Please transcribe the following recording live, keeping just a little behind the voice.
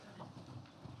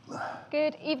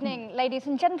Good evening, ladies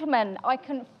and gentlemen. I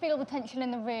can feel the tension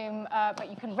in the room, but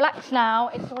you can relax now.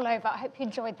 It's all over. I hope you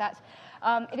enjoyed that.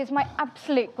 It is my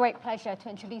absolute great pleasure to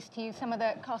introduce to you some of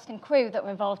the cast and crew that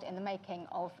were involved in the making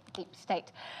of Deep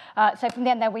State. So from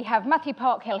the end there, we have Matthew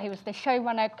Parkhill, who was the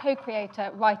showrunner,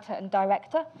 co-creator, writer, and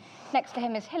director. Next to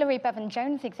him is Hilary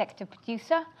Bevan-Jones, the executive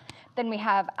producer. Then we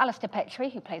have Alistair Petrie,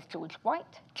 who plays George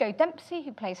White, Joe Dempsey,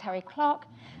 who plays Harry Clark,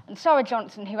 and Sarah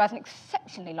Johnson, who has an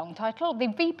exceptionally long title, the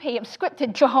VP of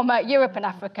Scripted Drama Europe and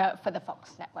Africa for the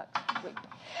Fox Networks Group.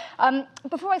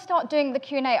 Before I start doing the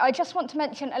Q&A, I just want to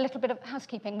mention a little bit of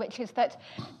housekeeping, which is that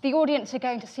the audience are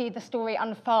going to see the story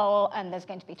unfurl, and there's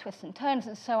going to be twists and turns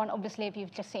and so on, obviously, if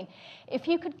you've just seen. If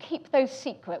you could keep those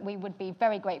secret, we would be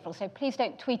very grateful. So please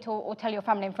don't tweet or tell your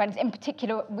family and friends. In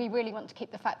particular, we really want to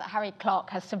keep the fact that Harry Clark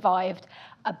has survived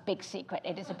a big secret.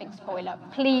 It is a big spoiler.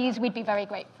 Please, we'd be very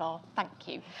grateful. Thank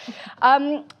you.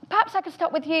 Perhaps I could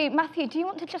start with you. Matthew, do you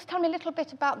want to just tell me a little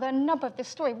bit about the nub of this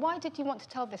story? Why did you want to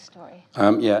tell this story?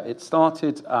 Yeah, it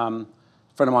started, a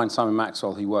friend of mine, Simon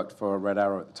Maxwell, who worked for Red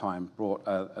Arrow at the time, brought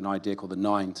an idea called The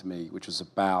Nine to me, which was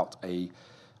about a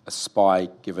spy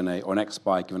given or an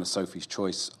ex-spy given a Sophie's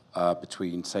choice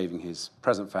between saving his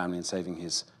present family and saving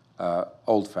his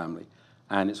old family.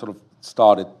 And it sort of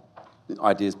started, the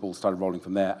ideas ball started rolling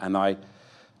from there. And I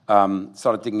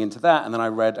started digging into that, and then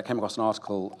I came across an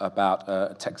article about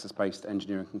a Texas-based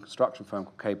engineering and construction firm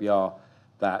called KBR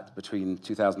that between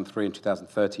 2003 and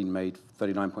 2013 made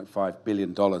 $39.5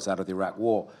 billion out of the Iraq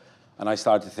War. And I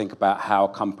started to think about how a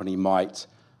company might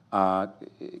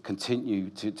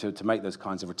continue to make those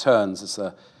kinds of returns. It's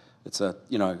a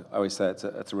you know, I always say it's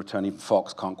a return. Even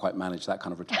Fox can't quite manage that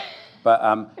kind of return. But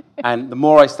and the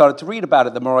more I started to read about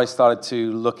it, the more I started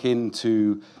to look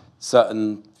into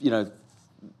certain,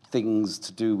 things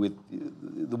to do with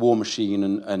the war machine,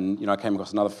 and I came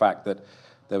across another fact that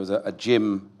there was a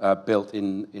gym built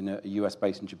in a US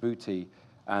base in Djibouti,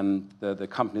 and the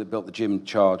company that built the gym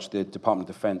charged the Department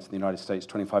of Defense in the United States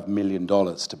 $25 million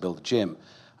to build a gym.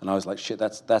 And I was like, shit,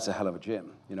 that's a hell of a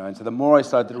gym, And so the more I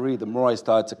started to read, the more I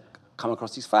started to come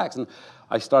across these facts, and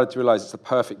I started to realize it's the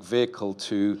perfect vehicle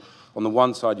to, on the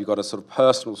one side, you've got a sort of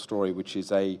personal story, which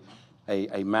is a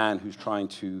man who's trying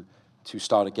to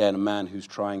start again, a man who's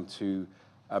trying to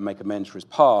make amends for his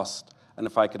past, and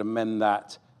if I could amend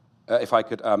that, if I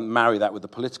could marry that with the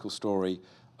political story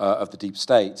of the Deep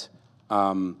State,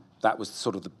 that was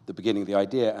sort of the beginning of the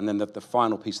idea. And then the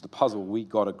final piece of the puzzle, we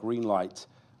got a green light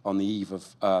on the eve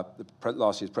of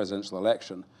last year's presidential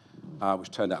election,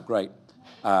 which turned out great.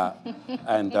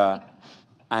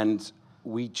 And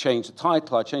we changed the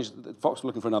title. Fox were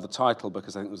looking for another title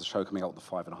because I think there was a show coming out with the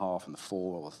 5.5 and the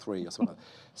 4 or the 3 or something.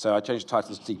 So I changed the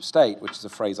title to Deep State, which is a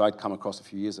phrase I'd come across a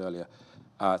few years earlier.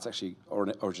 It's actually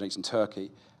originates in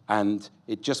Turkey. And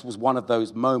it just was one of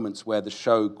those moments where the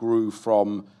show grew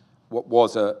from what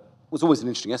was always an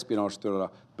interesting espionage thriller,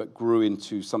 but grew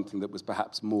into something that was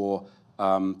perhaps more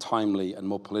timely and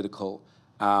more political.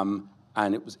 And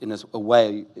it was, in a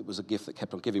way, it was a gift that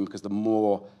kept on giving, because the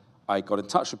more I got in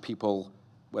touch with people,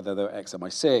 whether they were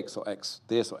ex-MI6 or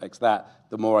ex-this or ex-that,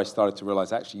 the more I started to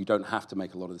realize, actually, you don't have to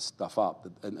make a lot of this stuff up.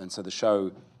 And so the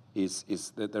show is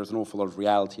there's an awful lot of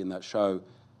reality in that show,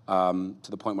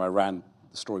 to the point where I ran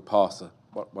the story past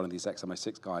one of these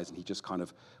ex-MI6 guys, and he just kind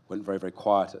of went very, very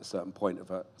quiet at a certain point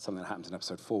of something that happens in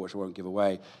episode 4, which I won't give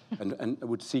away, and it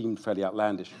would seem fairly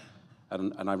outlandish.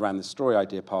 And I ran this story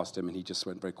idea past him, and he just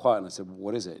went very quiet, and I said, well,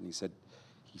 what is it? And he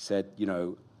said,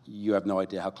 you have no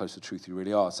idea how close to the truth you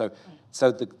really are. So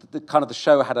the kind of the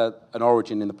show had an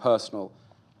origin in the personal,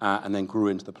 and then grew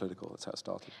into the political. That's how it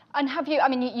started. And have you,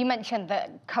 you mentioned the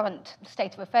current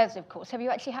state of affairs, of course. Have you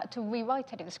actually had to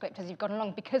rewrite any of the script as you've gone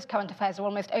along, because current affairs are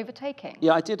almost overtaking?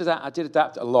 Yeah, I did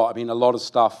adapt a lot. A lot of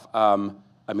stuff, a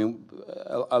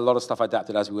lot of stuff I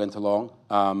adapted as we went along,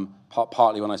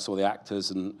 partly when I saw the actors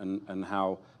and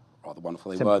how rather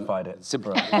wonderful they were. Simplified it.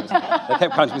 They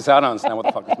kept coming to me and saying, I don't understand what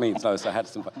the fuck this means, so I had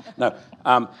to simplify. No,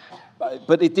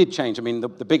 but it did change.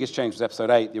 The biggest change was episode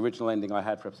 8. The original ending I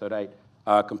had for episode 8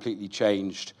 completely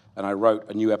changed, and I wrote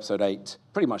a new episode 8,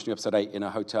 pretty much new episode 8, in a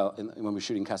hotel when we were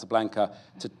shooting Casablanca,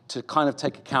 to kind of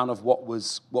take account of what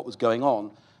was going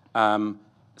on.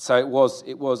 So it was,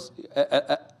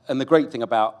 and the great thing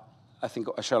about, I think,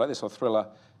 a show like this, or a thriller,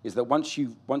 is that once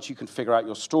you can figure out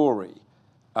your story,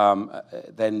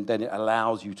 then it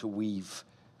allows you to weave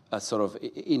a sort of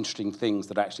interesting things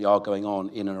that actually are going on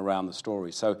in and around the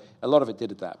story. So a lot of it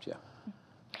did adapt, yeah.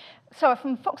 So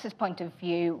from Fox's point of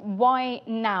view, why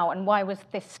now, and why was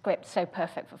this script so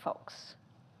perfect for Fox?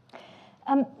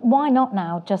 Why not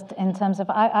now? Just in terms of,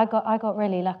 I got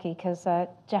really lucky because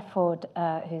Jeff Ford,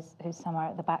 who's somewhere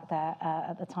at the back there,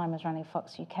 at the time was running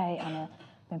Fox UK and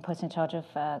been put in charge of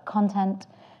content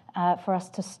for us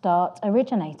to start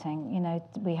originating. You know,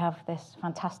 we have this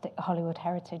fantastic Hollywood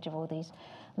heritage of all these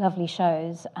lovely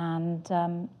shows, and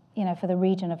you know, for the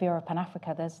region of Europe and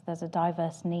Africa, there's a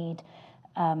diverse need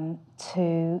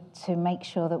to make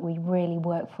sure that we really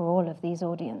work for all of these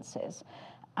audiences.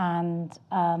 And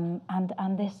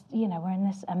this, you know, we're in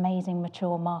this amazing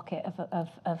mature market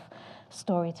of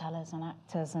storytellers and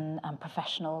actors and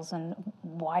professionals, and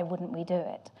why wouldn't we do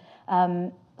it?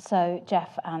 So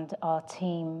Jeff and our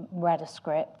team read a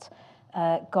script,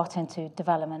 got into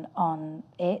development on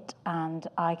it, and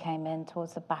I came in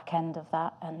towards the back end of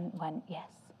that and went, yes,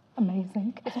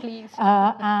 amazing. Yes, please.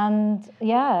 And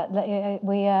yeah,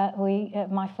 we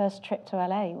my first trip to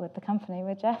LA with the company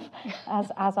with Jeff,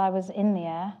 as I was in the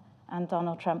air and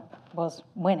Donald Trump was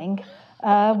winning,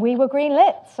 we were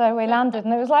greenlit. So we landed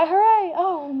and it was like, hooray!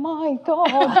 Oh my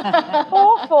God,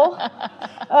 awful.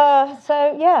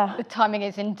 So yeah, The timing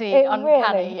is indeed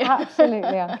uncanny. Really,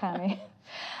 absolutely uncanny.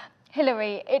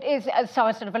 Hilary, it is, as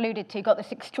Sarah sort of alluded to, got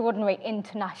this extraordinary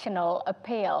international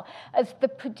appeal. As the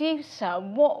producer,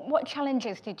 what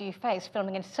challenges did you face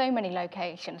filming in so many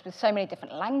locations with so many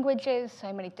different languages,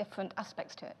 so many different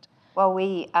aspects to it? Well,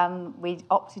 we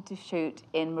opted to shoot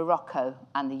in Morocco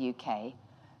and the UK.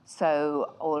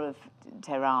 So all of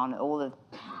Tehran, all of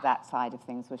that side of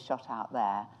things was shot out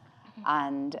there.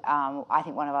 And I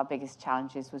think one of our biggest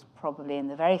challenges was probably in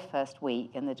the very first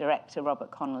week, and the director,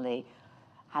 Robert Connolly,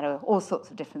 had all sorts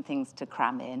of different things to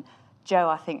cram in. Joe,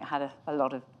 I think, had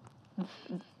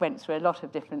went through a lot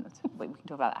of different... We can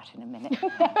talk about that in a minute.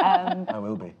 I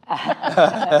will be.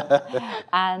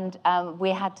 And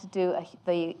we had to do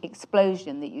the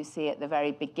explosion that you see at the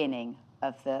very beginning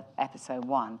of the episode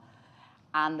 1.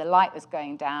 And the light was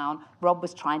going down. Rob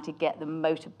was trying to get the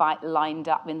motorbike lined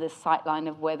up in the sight line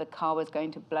of where the car was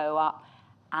going to blow up.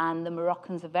 And the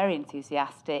Moroccans are very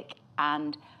enthusiastic,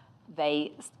 and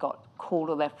they called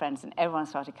all their friends, and everyone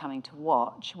started coming to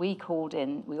watch. We called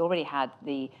in. We already had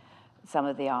some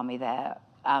of the army there.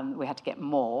 We had to get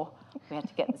more. We had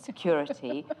to get the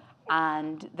security,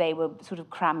 and they were sort of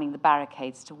cramming the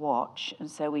barricades to watch. And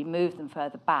so we moved them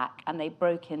further back, and they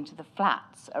broke into the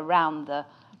flats around the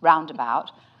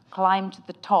roundabout, climbed to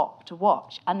the top to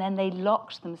watch, and then they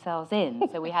locked themselves in.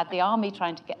 So we had the army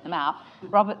trying to get them out.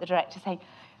 Robert, the director, saying,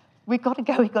 we've got to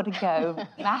go.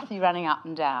 Matthew running up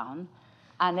and down,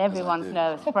 and everyone's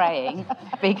nerves fraying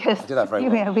because I did that very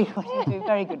well. Yeah, we got a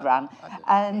very good run.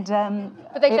 And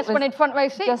but they just wanted front row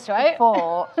seats, just right?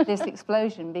 Before this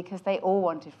explosion, because they all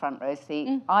wanted front row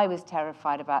seats. I was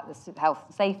terrified about the health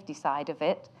and safety side of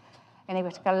it.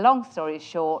 Anyway, to cut a long story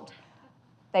short,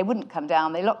 they wouldn't come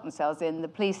down. They locked themselves in. The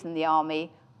police and the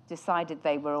army decided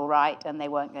they were all right and they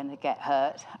weren't going to get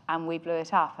hurt, and we blew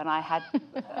it up. And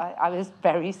I was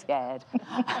very scared.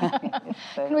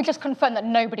 Can we just confirm that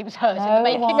nobody was hurt in the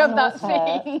making of that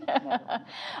scene? No.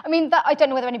 I mean, I don't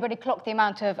know whether anybody clocked the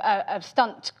amount of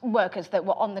stunt workers that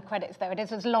were on the credits there. It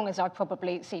is as long as I've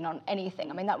probably seen on anything.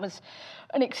 I mean, that was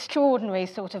an extraordinary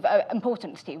sort of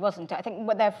importance to you, wasn't it? I think,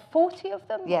 were there 40 of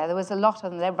them? Yeah, there was a lot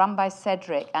of them. They're run by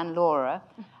Cedric and Laura.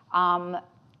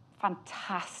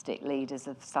 Fantastic leaders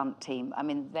of the stunt team. I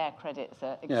mean, their credits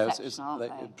are exceptional,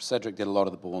 aren't they? Cedric did a lot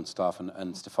of the Bourne stuff,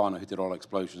 and Stefano, who did All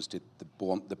Explosions, did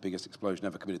the biggest explosion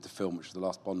ever committed to film, which was the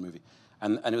last Bond movie.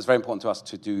 And it was very important to us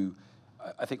to do,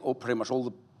 I think, pretty much all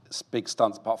the big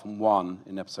stunts, apart from one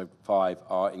in episode 5,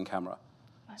 are in camera.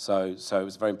 So it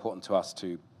was very important to us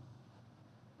to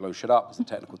blow shit up, is the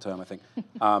technical term, I think,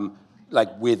 like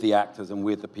with the actors and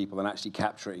with the people, and actually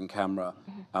capture it in camera.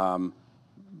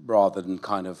 Rather than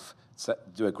kind of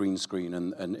do a green screen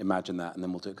and imagine that, and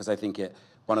then we'll do it. Because I think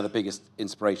one of the biggest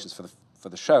inspirations for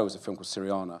the show is a film called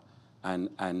Syriana,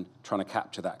 and trying to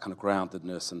capture that kind of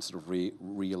groundedness and sort of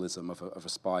realism of a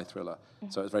spy thriller.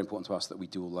 So it's very important to us that we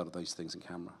do a lot of those things in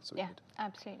camera. So yeah,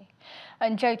 absolutely.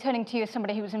 And Joe, turning to you as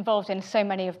somebody who was involved in so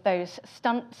many of those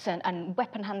stunts and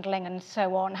weapon handling and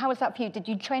so on, how was that for you? Did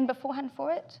you train beforehand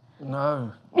for it?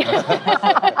 No.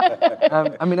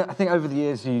 I mean, I think over the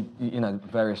years, you know,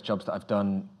 various jobs that I've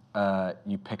done,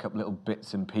 you pick up little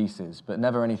bits and pieces, but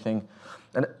never anything.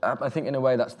 And I think in a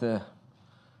way that's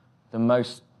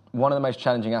one of the most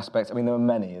challenging aspects. I mean, there were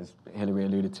many, as Hilary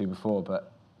alluded to before,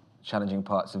 but challenging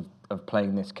parts of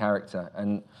playing this character.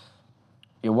 And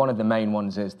one of the main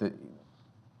ones is that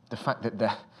the fact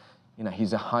that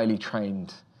he's a highly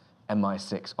trained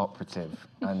MI6 operative,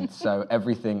 and so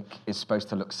everything is supposed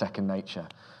to look second nature,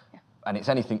 and it's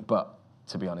anything but,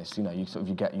 to be honest. You know, you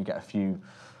get a few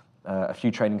a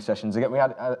few training sessions. Again, we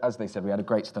had, as they said, we had a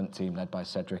great stunt team led by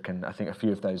Cedric, and I think a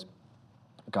few of those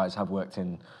guys have worked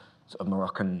in sort of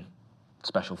Moroccan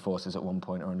special forces at one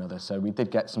point or another. So we did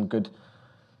get some good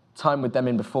time with them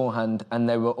in beforehand, and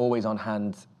they were always on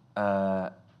hand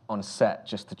on set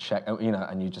just to check, you know,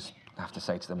 and you just have to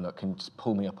say to them, look, can you just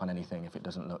pull me up on anything if it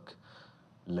doesn't look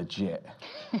legit?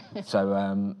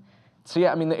 So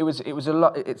yeah, I mean, it was a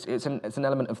lot. It's an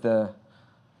element of the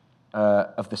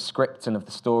script and of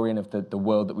the story and of the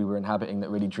world that we were inhabiting that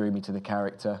really drew me to the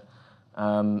character.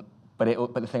 But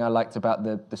the thing I liked about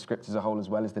the script as a whole as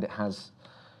well is that it has,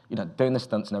 you know, doing the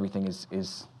stunts and everything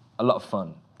is a lot of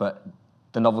fun, but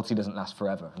the novelty doesn't last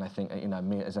forever. And I think, you know,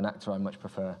 me as an actor, I much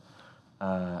prefer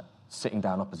sitting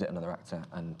down opposite another actor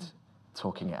and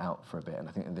talking it out for a bit. And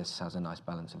I think that this has a nice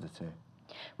balance of the two.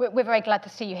 We're very glad to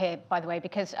see you here, by the way,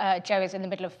 because Joe is in the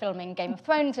middle of filming Game of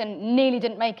Thrones and nearly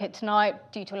didn't make it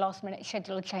tonight due to a last-minute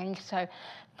schedule change. So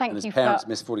thank And you his parents for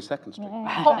missed 42nd Street.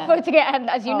 hot voting it. And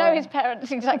as you know, his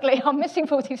parents exactly are missing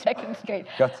 42nd Street.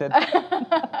 Gutted. Gutted.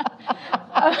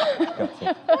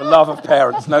 The love of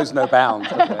parents knows no bounds.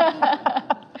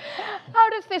 How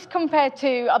does this compare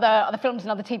to other films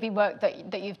and other TV work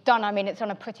that you've done? I mean, it's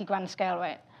on a pretty grand scale,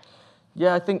 right?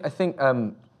 Yeah, I think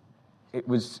it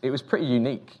was pretty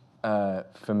unique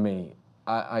for me.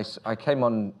 I came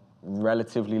on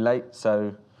relatively late,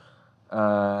 so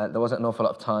there wasn't an awful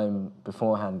lot of time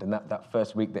beforehand. And that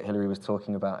first week that Hilary was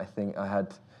talking about, I think I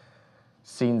had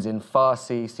scenes in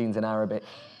Farsi, scenes in Arabic,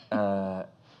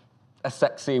 a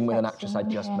sex scene with an actress I'd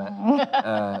just met,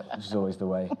 which is always the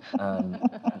way.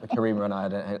 Karima and I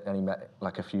had only met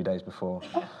like a few days before.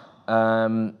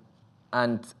 And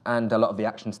a lot of the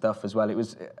action stuff as well.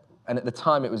 And at the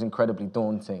time, it was incredibly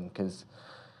daunting because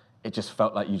it just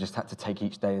felt like you just had to take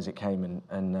each day as it came.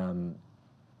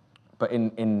 But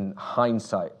in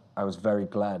hindsight, I was very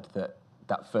glad that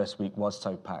first week was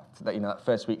so packed. That, you know, that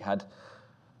first week had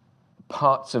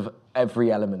parts of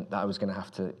every element that I was going to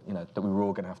have to, you know, that we were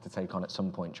all going to have to take on at some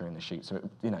point during the shoot. So,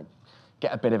 you know,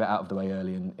 get a bit of it out of the way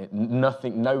early, and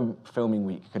no filming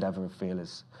week could ever feel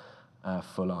as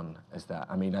full on as that.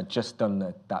 I mean, I'd just done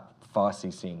that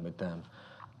Farsi scene with them.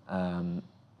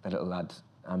 The little lad,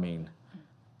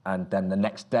 and then the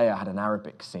next day I had an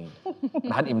Arabic scene.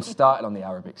 And I hadn't even started on the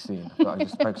Arabic scene. I thought I'd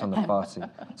just focus on the Farsi.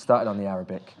 Started on the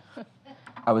Arabic.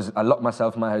 I locked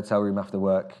myself in my hotel room after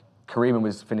work. Karima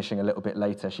was finishing a little bit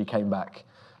later. She came back,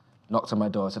 knocked on my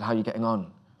door, said, "How are you getting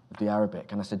on with the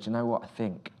Arabic?" And I said, "You know what? I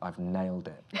think I've nailed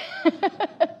it."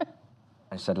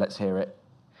 And she said, "Let's hear it."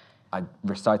 I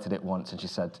recited it once, and she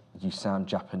said, "You sound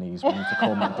Japanese. We need to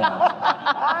call my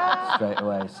dad." Straight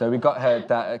away. So we got her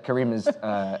dad. Karim is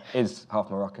half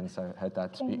Moroccan, so her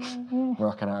dad speaks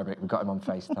Moroccan Arabic. We got him on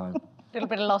FaceTime. A little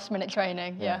bit of last-minute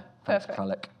training. Yeah, perfect.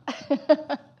 Thanks,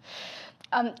 Khalek.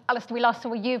 Alistair, we last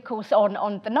saw you, of course,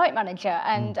 on The Night Manager.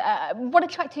 And what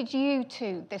attracted you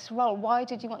to this role? Why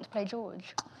did you want to play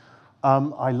George?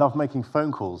 I love making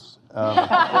phone calls.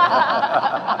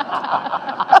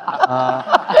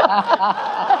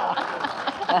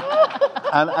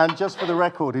 And just for the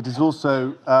record, it is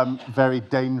also very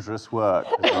dangerous work.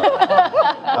 As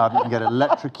well. You can get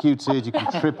electrocuted, you can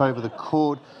trip over the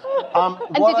cord. And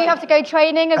did you have to go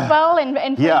training as well in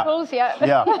phone calls?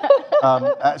 Yeah.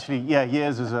 Actually,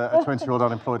 years as a 20-year-old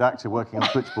unemployed actor working on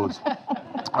switchboards.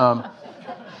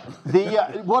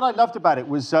 What I loved about it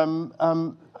was as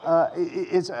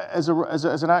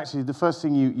an actor, the first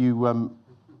thing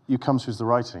you come to is the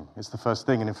writing. It's the first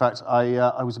thing. And in fact,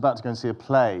 I was about to go and see a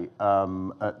play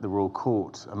at the Royal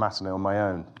Court, a matinee on my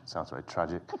own. Sounds very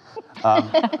tragic.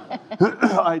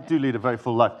 I do lead a very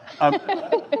full life.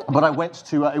 But I went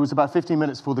to, it was about 15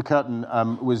 minutes before the curtain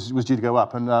was due to go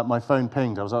up, and my phone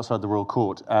pinged. I was outside the Royal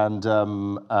Court, and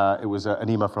it was an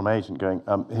email from my agent going,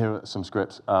 "Here are some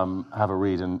scripts, have a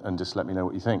read and just let me know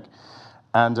what you think."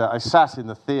 And I sat in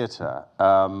the theatre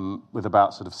with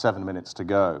about sort of 7 minutes to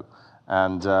go.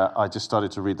 And I just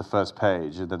started to read the first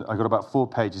page. And then I got about 4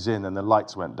 pages in, and the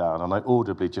lights went down. And I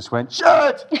audibly just went,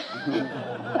 "Shut!"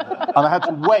 And I had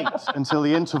to wait until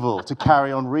the interval to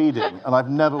carry on reading. And I've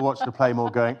never watched a play more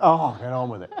going, "Oh, get on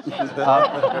with it."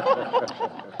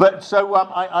 But so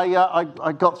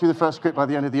I got through the first script by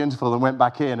the end of the interval and went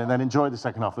back in and then enjoyed the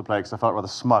second half of the play because I felt rather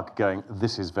smug going,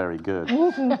 "This is very good."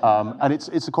 And it's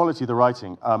the quality of the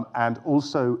writing and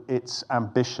also its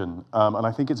ambition. And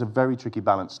I think it's a very tricky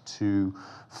balance to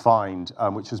find,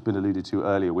 which has been alluded to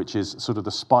earlier, which is sort of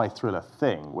the spy thriller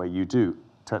thing where you do,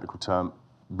 technical term,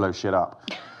 blow shit up.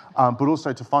 But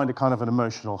also to find a kind of an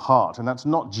emotional heart. And that's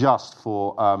not just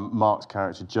for Mark's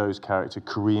character, Joe's character,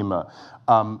 Karima.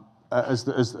 as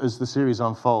the series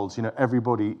unfolds, you know,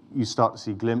 everybody, you start to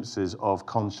see glimpses of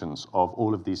conscience of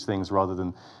all of these things rather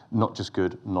than not just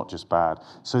good, not just bad.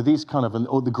 So these kind of,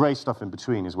 all the grey stuff in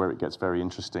between is where it gets very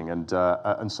interesting. And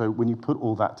so when you put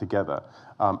all that together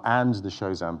and the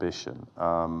show's ambition,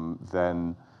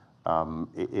 then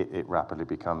it rapidly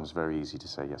becomes very easy to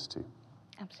say yes to.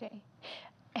 Absolutely.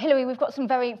 Hilary, we've got some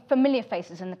very familiar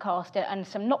faces in the cast and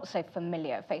some not so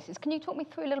familiar faces. Can you talk me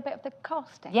through a little bit of the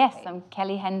casting? Yes, please? I'm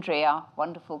Kelly Hendry, our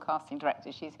wonderful casting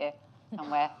director. She's here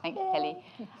somewhere. Thank you, Kelly.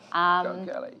 Go,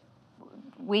 Kelly.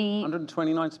 We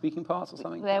 129 speaking parts or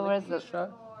something? There Kelly, was for the a-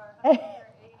 show?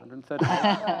 130.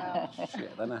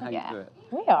 Shit, I don't know how Yeah. you do it.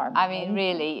 We are. I mean,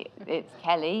 really, it's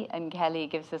Kelly, and Kelly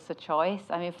gives us a choice.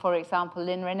 I mean, for example,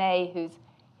 Lynn Renee, who's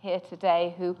here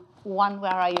today, who won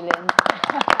Where Are You, Lynn?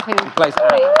 Who plays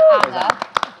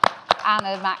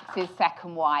Anna, Max's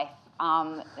second wife.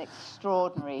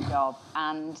 Extraordinary job.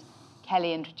 And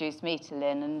Kelly introduced me to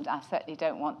Lynn, and I certainly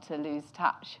don't want to lose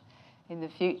touch in the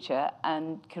future.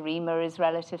 And Karima is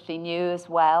relatively new as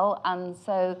well. And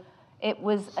so it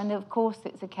was, and of course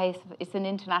it's a case of, it's an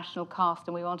international cast,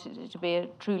 and we wanted it to be a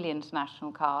truly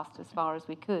international cast as far as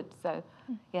we could. So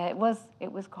yeah, it was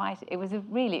a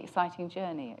really exciting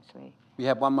journey, actually. We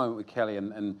had one moment with Kelly,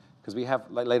 and because we have,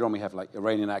 like, later on we have like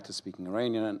Iranian actors speaking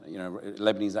Iranian, and, you know,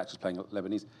 Lebanese actors playing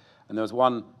Lebanese. And there was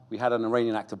one, we had an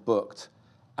Iranian actor booked,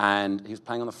 and he was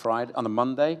playing on the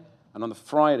Monday, and on the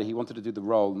Friday he wanted to do the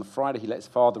role. On the Friday he let his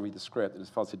father read the script, and his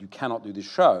father said, "You cannot do this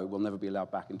show, we'll never be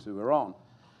allowed back into Iran."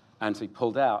 And so he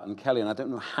pulled out, and Kelly, and I don't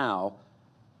know how,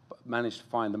 but managed to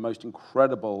find the most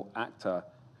incredible actor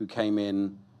who came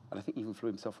in, and I think even flew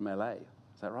himself from LA,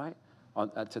 is that right?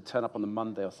 To turn up on the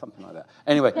Monday or something like that.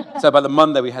 Anyway, so by the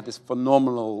Monday we had this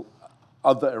phenomenal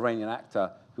other Iranian actor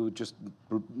who just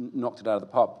knocked it out of the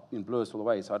park and blew us all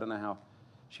away. So I don't know how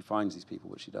she finds these people,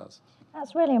 but she does.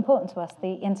 That's really important to us,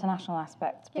 the international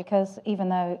aspect, because even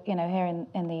though, you know, here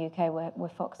in the UK, we're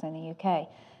Fox in the UK,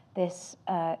 this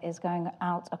is going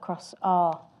out across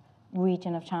our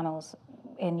region of channels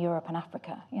in Europe and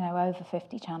Africa, you know, over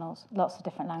 50 channels, lots of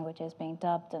different languages being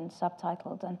dubbed and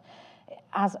subtitled. And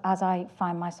as I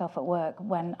find myself at work,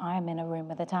 when I'm in a room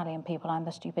with Italian people, I'm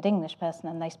the stupid English person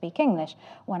and they speak English.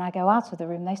 When I go out of the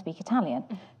room, they speak Italian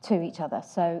to each other.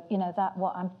 So, you know,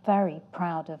 I'm very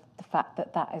proud of the fact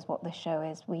that that is what this show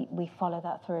is. We follow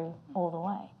that through all the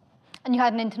way. And you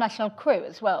had an international crew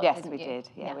as well, Yes, didn't we you? did.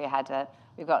 Yeah,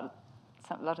 we've got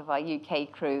a lot of our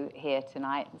UK crew here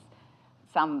tonight.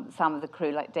 Some of the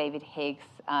crew, like David Higgs,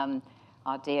 our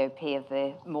DOP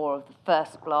of more of the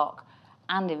first block,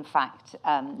 and in fact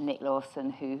Nick Lawson,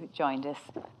 who joined us.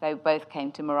 They both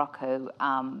came to Morocco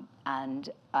and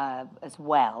as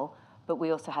well, but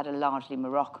we also had a largely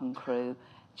Moroccan crew.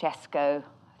 Chesko,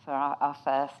 for our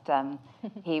first,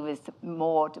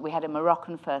 we had a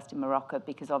Moroccan first in Morocco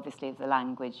because obviously of the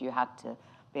language, you had to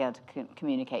be able to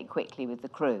communicate quickly with the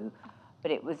crew.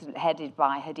 But it was headed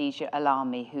by Hadija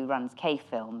Alami, who runs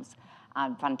K-Films,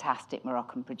 a fantastic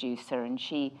Moroccan producer, and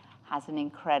she has an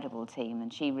incredible team,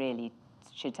 and she really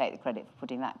should take the credit for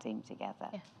putting that team together.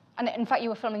 Yeah. And in fact, you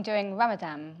were filming during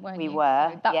Ramadan, weren't you? We were,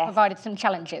 So that yes. provided some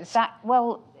challenges.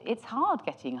 Well, it's hard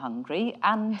getting hungry,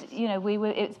 and you know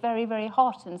it's very, very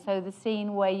hot, and so the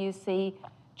scene where you see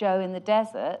Joe in the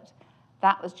desert,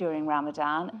 that was during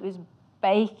Ramadan. It was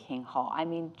baking hot. I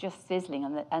mean, just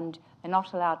sizzling, and they're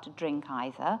not allowed to drink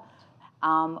either.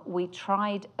 We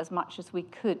tried as much as we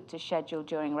could to schedule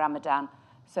during Ramadan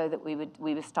so that we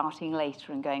were starting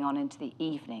later and going on into the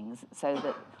evenings, so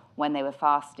that when they were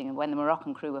fasting and when the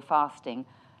Moroccan crew were fasting,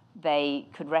 they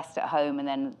could rest at home and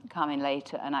then come in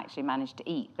later and actually manage to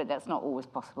eat. But that's not always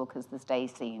possible because there's day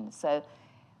scenes. So,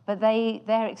 but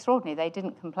they're extraordinary. They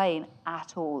didn't complain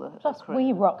at all. Plus,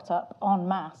 we rocked up en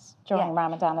masse during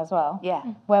Ramadan as well. Yeah.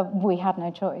 Where we had no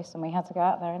choice and we had to go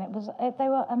out there, and they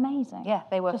were amazing. Yeah,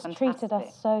 they were just fantastic. treated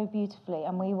us so beautifully,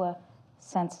 and we were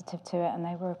sensitive to it, and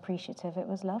they were appreciative. It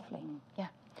was lovely. Yeah.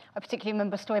 I particularly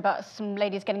remember a story about some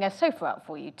ladies getting a sofa out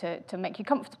for you to make you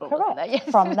comfortable. Correct. Wasn't there?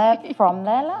 Yes. From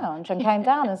their lounge, and came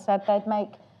down and said they'd make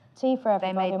tea for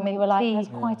everybody. made And we mint were like, tea. there's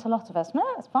quite a lot of us. No,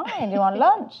 it's fine. Do you want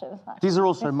lunch? It was like, These are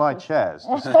also my chairs.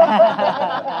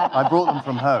 I brought them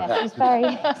from home. it's very...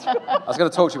 I was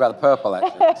going to talk to you about the purple,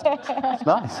 actually. It's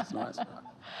nice. It's nice.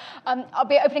 I'll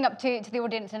be opening up to the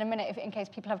audience in a minute in case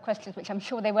people have questions, which I'm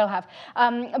sure they will have.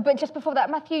 But just before that,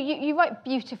 Matthew, you write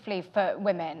beautifully for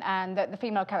women, and the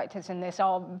female characters in this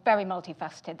are very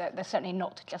multifaceted. They're certainly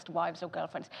not just wives or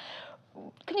girlfriends.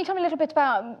 Can you tell me a little bit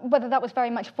about whether that was very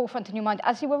much forefront in your mind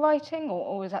as you were writing,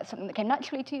 or was that something that came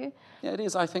naturally to you? Yeah, it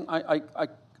is. I think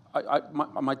I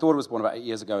my daughter was born about 8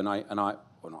 years ago, and I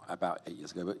well, not about 8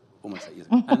 years ago, but almost 8 years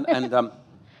ago,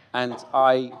 and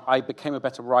I became a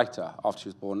better writer after she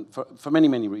was born for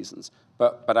many reasons.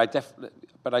 But I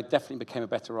definitely became a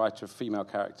better writer of female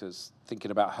characters,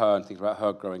 thinking about her and thinking about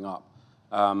her growing up.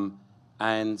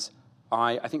 And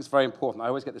I think it's very important. I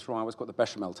always get this wrong. I always call it the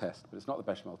Bechamel test, but it's not the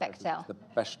Bechamel test. It's the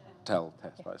Bechtel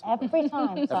test, right? Every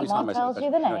time someone tells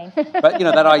you the name. But,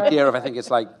 that idea of, I think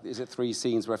it's like, is it 3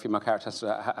 scenes where a female character has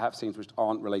to have scenes which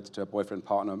aren't related to a boyfriend,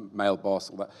 partner, male boss,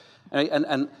 all that.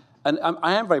 And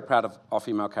I am very proud of our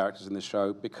female characters in this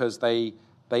show because they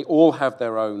all have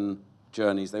their own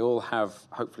journeys. They all have,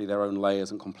 hopefully, their own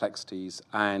layers and complexities.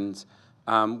 And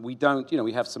we don't,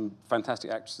 we have some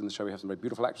fantastic actresses in the show. We have some very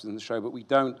beautiful actresses in the show, but we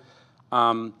don't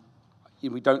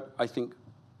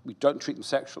treat them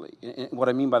sexually. What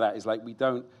I mean by that is, like, we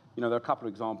don't, there are a couple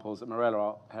of examples. Morella,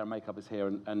 our hair and makeup, is here,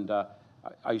 and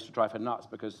I used to drive her nuts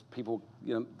because people,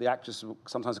 the actors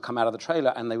sometimes would come out of the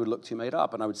trailer and they would look too made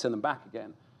up, and I would send them back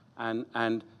again. And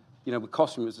with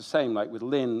costume, it was the same. Like with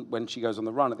Lynn, when she goes on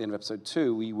the run at the end of episode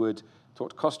 2, we would talk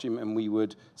to costume and we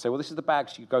would say, well, this is the bag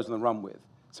she goes on the run with.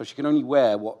 So she can only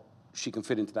wear what she can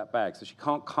fit into that bag. So she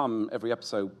can't come every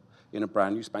episode in a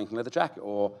brand new spanking leather jacket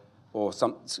or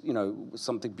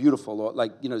something beautiful,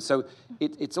 or so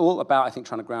it's all about, I think,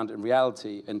 trying to ground it in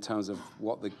reality in terms of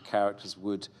what the characters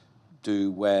would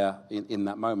do where in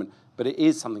that moment. But it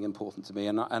is something important to me,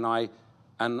 and I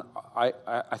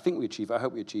think we achieve it. I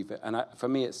hope we achieve it. And for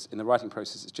me, it's in the writing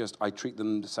process. It's just I treat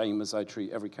them the same as I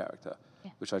treat every character,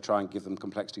 which I try and give them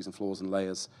complexities and flaws and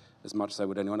layers as much as I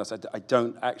would anyone else. I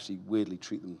don't actually weirdly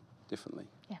treat them differently.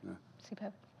 Yeah,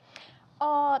 superb.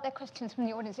 Are there questions from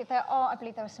the audience? If there are, I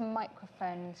believe there are some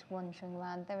microphones wandering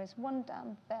around. There is one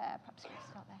down there. Perhaps you can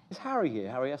start there. Is Harry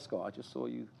here? Harry Escott, I just saw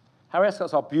you. Harry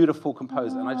Escott's our beautiful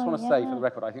composer, and I just want to say for the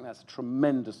record, I think that's a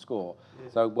tremendous score.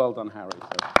 So well done, Harry.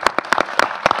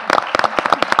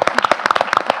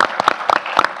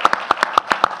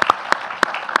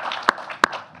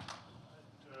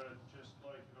 Just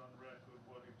like it on record,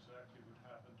 what exactly would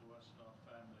happen to us and our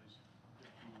families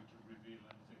if you were to reveal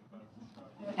anything about the show?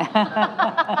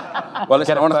 Well,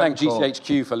 listen, I want to thank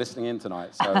GCHQ for listening in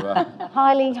tonight. So,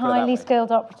 highly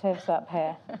skilled operatives up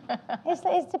here.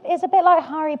 It's a bit like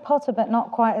Harry Potter, but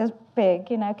not quite as big.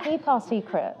 Keep our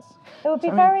secrets. It would be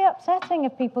very upsetting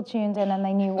if people tuned in and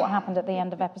they knew what happened at the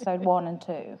end of episode 1 and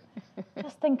 2.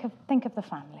 Just think of the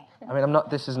family. I mean, I'm not.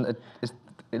 This isn't.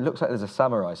 It looks like there's a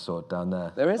samurai sword down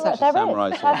there. There is actually a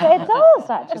samurai sword. It does,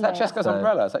 actually. Is that Cheska's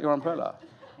umbrella? Is that your umbrella?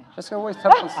 Cheska always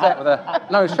comes on set with a...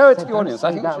 No, show it to the audience.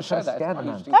 I think you should show that.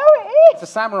 It's it's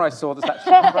a samurai sword that's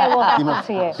actually... Cheska will have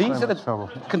to you. These are the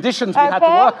conditions we had to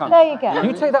work on. There you go.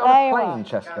 You take that on a plane,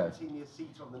 Cheska.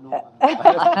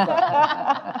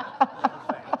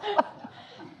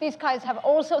 These guys have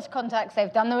all sorts of contacts.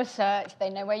 They've done the research. They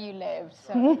know where you live.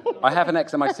 So. I have an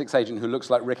ex-MI6 agent who looks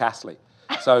like Rick Astley.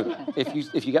 So if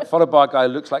you get followed by a guy who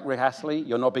looks like Rick Astley,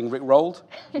 you're not being Rick rolled.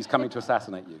 He's coming to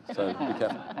assassinate you. So be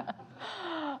careful.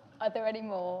 Are there any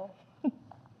more?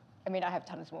 I mean, I have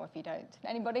tons more if you don't.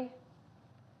 Anybody?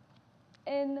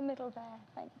 In the middle there.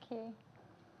 Thank you.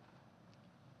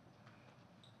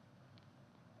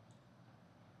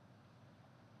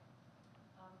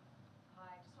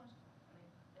 Hi, it was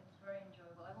very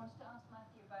enjoyable. I wanted to ask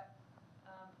Matthew about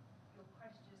your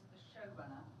credit as the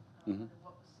showrunner, and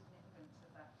what the significance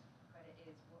of that credit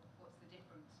is. What's the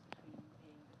difference between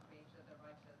being the creator, the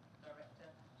writer, the director,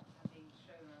 and being the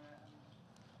showrunner?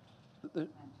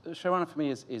 The showrunner for me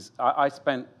is I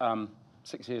spent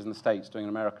 6 years in the States doing an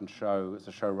American show as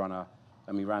a showrunner,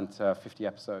 and we ran to 50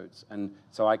 episodes. And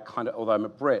so I although I'm a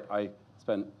Brit, I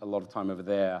spent a lot of time over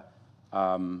there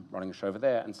running a show over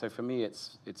there. And so for me,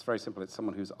 it's very simple. It's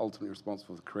someone who's ultimately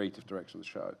responsible for the creative direction of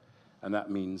the show. And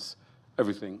that means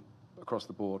everything across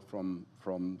the board from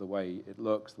the way it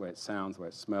looks, the way it sounds, the way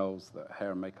it smells, the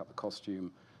hair and makeup, the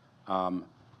costume,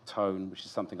 tone, which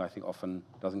is something I think often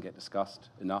doesn't get discussed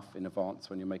enough in advance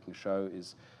when you're making a show.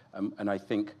 And I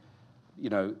think,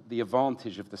 the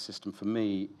advantage of the system for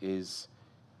me is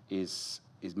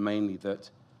mainly that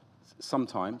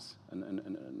sometimes, and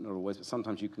not always, but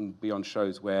sometimes you can be on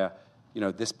shows where,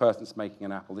 this person's making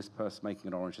an apple, this person's making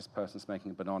an orange, this person's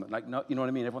making a banana. Like, no, you know what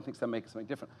I mean? Everyone thinks they're making something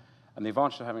different. And the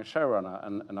advantage of having a showrunner,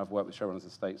 and I've worked with showrunners in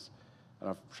the States, and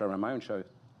I've showrun my own show,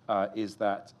 is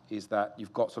that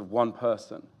you've got sort of one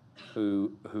person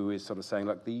who is sort of saying,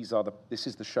 look, this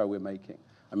is the show we're making.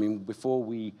 I mean, before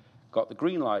we got the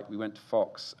green light, we went to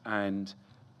Fox, and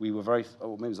we were maybe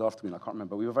it was after me, I can't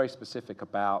remember. We were very specific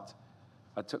about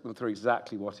I took them through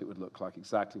exactly what it would look like,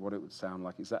 exactly what it would sound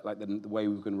like, exactly like the way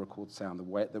we were going to record sound,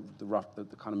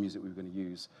 the kind of music we were going to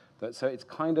use. So it's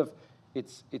kind of,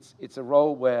 it's a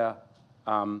role where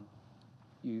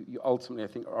you ultimately, I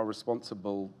think, are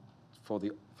responsible for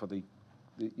the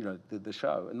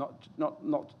show, and not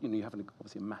you have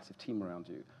obviously a massive team around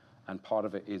you, and part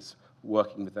of it is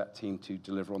working with that team to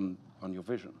deliver on your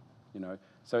vision,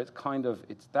 So it's kind of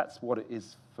that's what it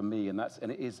is for me, and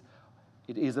it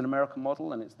is an American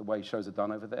model, and it's the way shows are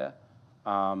done over there,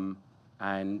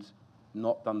 and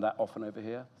not done that often over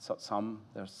here.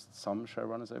 There's some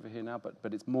showrunners over here now,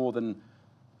 but it's more than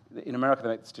in America. They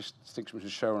make this distinction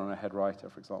between a showrunner and a head writer,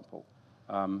 for example,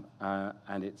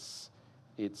 and it's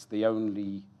the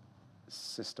only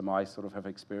system I sort of have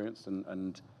experienced,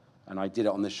 and I did it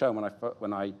on this show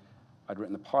when I'd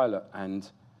written the pilot,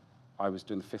 and I was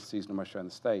doing the 5th season of my show in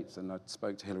the States, and I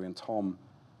spoke to Hilary and Tom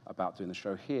about doing the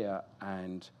show here,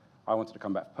 and I wanted to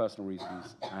come back for personal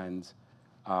reasons, and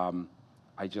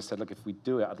I just said, look, if we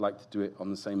do it, I'd like to do it on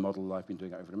the same model I've been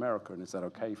doing it over in America, and is that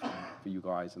okay for you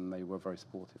guys? And they were very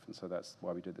supportive, and so that's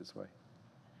why we did it this way.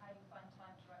 How do you find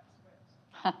time to write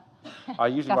scripts? I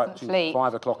usually write Doesn't between sleep.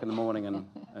 5 o'clock in the morning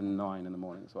and 9 in the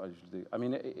morning. That's what I usually do. I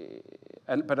mean,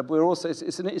 but we're also, it's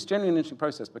genuinely an interesting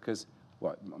process because,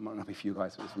 well, it might not be for you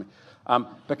guys, but it's for me.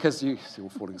 Because you're all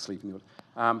falling asleep in the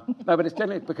audience. No, but it's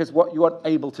genuinely because what you are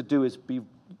able to do is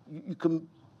you can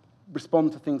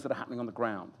respond to things that are happening on the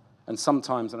ground. And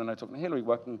sometimes, and I know talking to Hilary,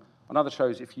 working on other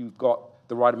shows, if you've got,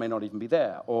 the writer may not even be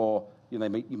there, or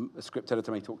a script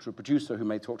editor may talk to a producer who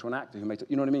may talk to an actor who may talk,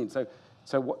 you know what I mean? So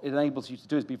what it enables you to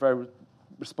do is be very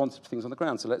responsive to things on the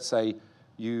ground. So let's say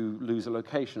you lose a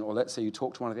location, or let's say you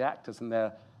talk to one of the actors and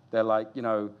they're like,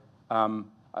 there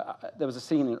was a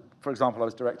scene, for example, I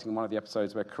was directing one of the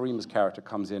episodes where Karima's character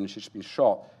comes in and she's just been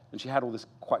shot, and she had all this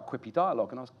quite quippy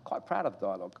dialogue, and I was quite proud of the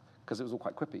dialogue because it was all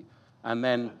quite quippy. And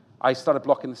then I started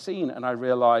blocking the scene, and I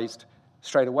realized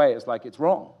straight away it's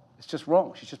wrong. It's just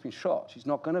wrong. She's just been shot. She's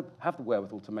not going to have the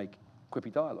wherewithal to make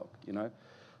quippy dialogue,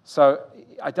 So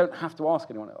I don't have to ask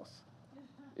anyone else.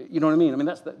 You know what I mean? I mean,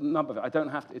 that's the number of it. I don't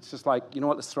have to. It's just like, you know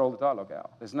what, let's throw all the dialogue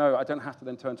out. I don't have to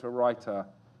then turn to a writer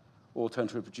or turn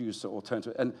to a producer or turn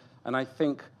to, and I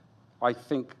think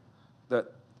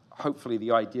that hopefully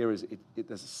the idea is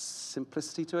there's a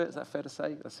simplicity to it. Is that fair to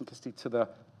say? A simplicity to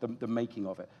the making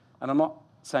of it. And I'm not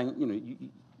saying,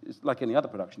 it's like any other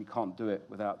production, you can't do it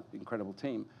without an incredible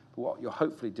team. But what you're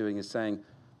hopefully doing is saying,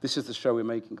 this is the show we're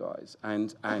making, guys,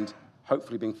 and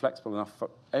hopefully being flexible enough for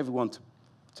everyone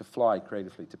to fly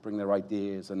creatively, to bring their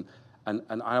ideas. And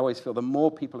I always feel the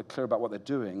more people are clear about what they're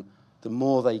doing, the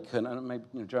more they can, and maybe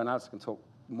Joe and Alex can talk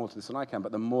more to this than I can,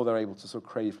 but the more they're able to sort of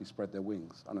creatively spread their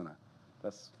wings. I don't know.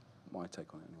 That's my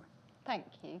take on it anyway. Thank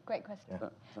you. Great question. Is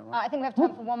that right? I think we have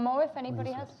time for one more, if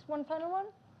anybody has one final one.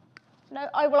 No,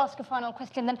 I will ask a final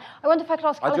question then. I wonder if I could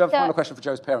ask I do Alistair... have a final question for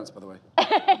Joe's parents, by the way.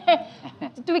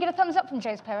 Do we get a thumbs up from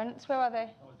Joe's parents? Where are they?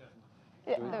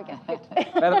 Yeah, there we go. Good.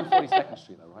 Better than 42nd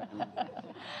Street, though, right?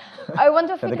 I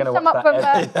wonder if So we they're can going to sum watch up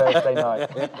that from... every Thursday night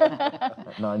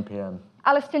at 9 p.m.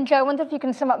 Alistair and Joe, I wonder if you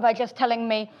can sum up by just telling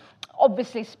me,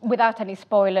 obviously without any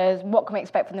spoilers, what can we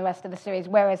expect from the rest of the series?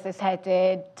 Where is this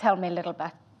headed? Tell me a little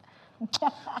bit.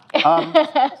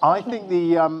 I think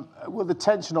the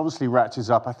tension obviously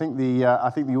ratchets up. I think the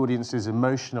audience's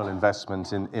emotional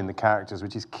investment in the characters,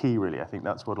 which is key, really. I think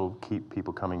that's what will keep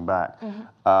people coming back.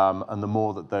 And the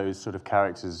more that those sort of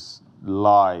characters'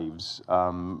 lives,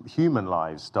 human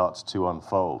lives, starts to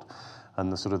unfold,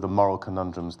 and the sort of the moral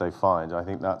conundrums they find, I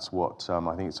think that's what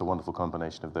I think it's a wonderful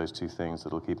combination of those two things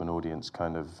that'll keep an audience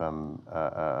kind of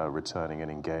returning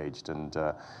and engaged.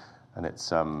 And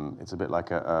it's a bit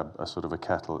like a sort of a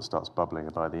kettle that starts bubbling,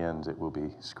 and by the end it will be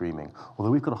screaming.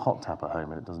 Although we've got a hot tap at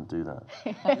home and it doesn't do that.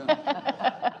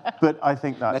 But I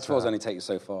think that's... Metaphors only take you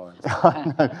so far.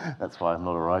 I know, that's why I'm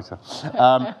not a writer.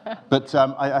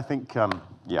 I think,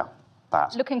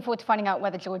 that. Looking forward to finding out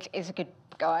whether George is a good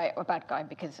guy or a bad guy,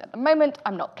 because at the moment,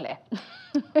 I'm not clear.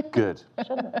 Good.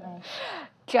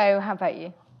 Joe, how about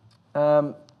you?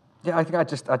 I think I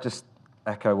just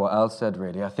echo what Al said,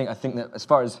 really. I think that as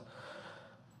far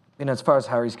as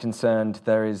Harry's concerned,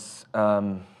 there is,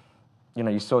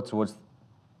 you saw towards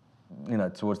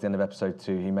the end of episode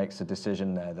 2, he makes a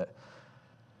decision there that,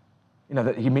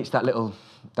 that he meets that little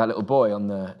boy on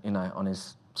the, on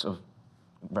his sort of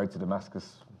road to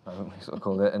Damascus, I think we sort of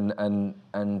called it, and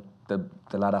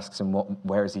the lad asks him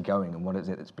where is he going and what is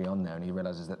it that's beyond there, and he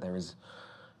realizes that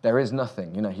there is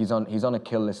nothing. He's on a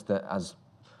kill list that, as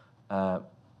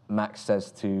Max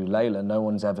says to Layla, no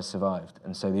one's ever survived,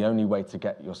 and so the only way to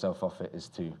get yourself off it is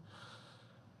to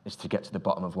get to the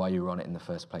bottom of why you were on it in the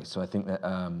first place. So I think that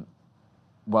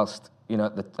whilst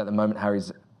at the moment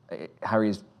Harry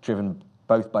is driven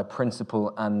both by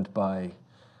principle and by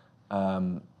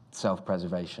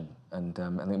self-preservation, and I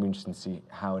think it'll be interesting to see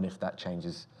how and if that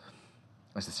changes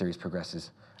as the series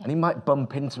progresses. And he might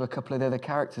bump into a couple of the other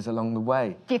characters along the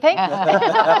way. Do you think?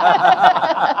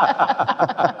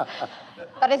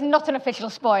 That is not an official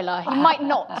spoiler. He might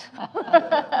not.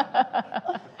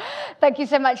 Thank you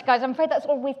so much, guys. I'm afraid that's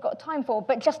all we've got time for.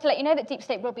 But just to let you know that Deep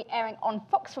State will be airing on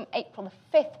Fox from April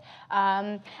the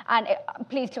 5th.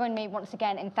 Please join me once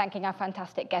again in thanking our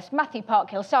fantastic guests, Matthew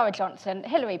Parkhill, Sarah Johnson,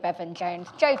 Hilary Bevan-Jones,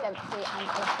 Jo Dempsey, and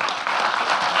Alistair.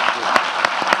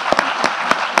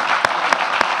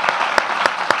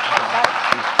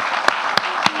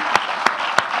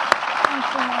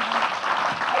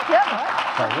 Yeah, all right.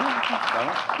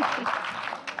 Thank you.